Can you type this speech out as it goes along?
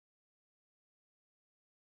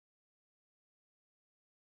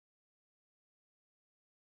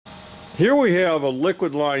Here we have a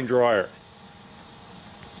liquid line dryer,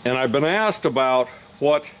 and I've been asked about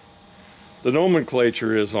what the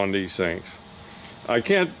nomenclature is on these things. I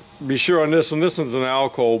can't be sure on this one. This one's an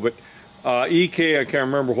Alco, but EK, I can't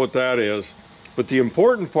remember what that is. But the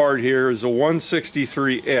important part here is the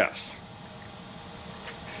 163S.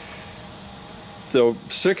 The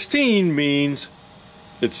 16 means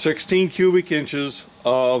it's 16 cubic inches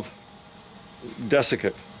of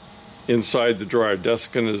desiccant inside the dryer.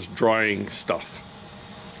 Desiccant is drying stuff.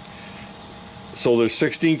 So there's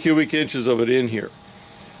 16 cubic inches of it in here.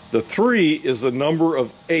 The 3 is the number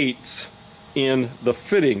of eighths in the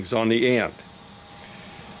fittings on the end.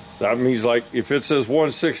 That means, like, if it says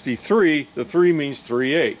 163, the 3 means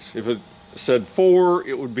 3/8. If it said 4,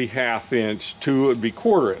 it would be ½ inch. 2, it would be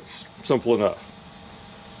 ¼ inch. Simple enough.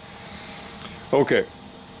 Okay.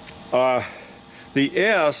 The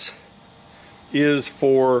S is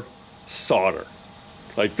for solder.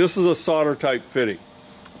 Like, this is a solder type fitting,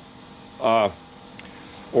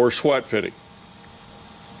 or sweat fitting.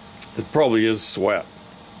 It probably is sweat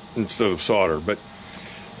instead of solder, but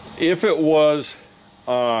if it was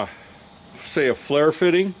say a flare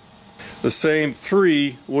fitting, the same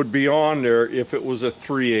 3 would be on there if it was a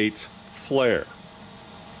 3/8 flare,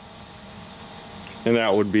 and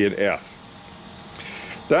that would be an F.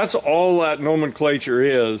 That's all that nomenclature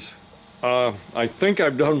is. I think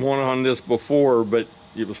I've done one on this before, but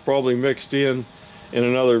it was probably mixed in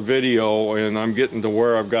another video, and I'm getting to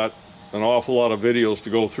where I've got an awful lot of videos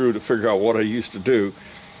to go through to figure out what I used to do.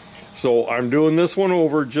 So I'm doing this one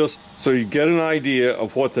over just so you get an idea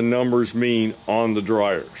of what the numbers mean on the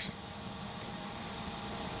dryers.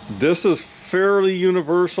 This is fairly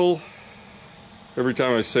universal. Every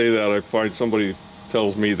time I say that, I find somebody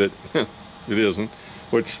tells me that it isn't,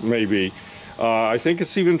 which may be. I think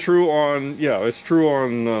it's even true on, yeah, it's true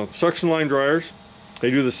on suction line dryers.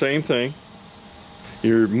 They do the same thing.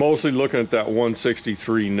 You're mostly looking at that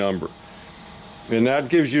 163 number. And that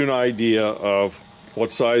gives you an idea of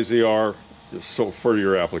what size they are so for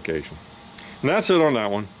your application. And that's it on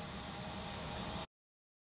that one.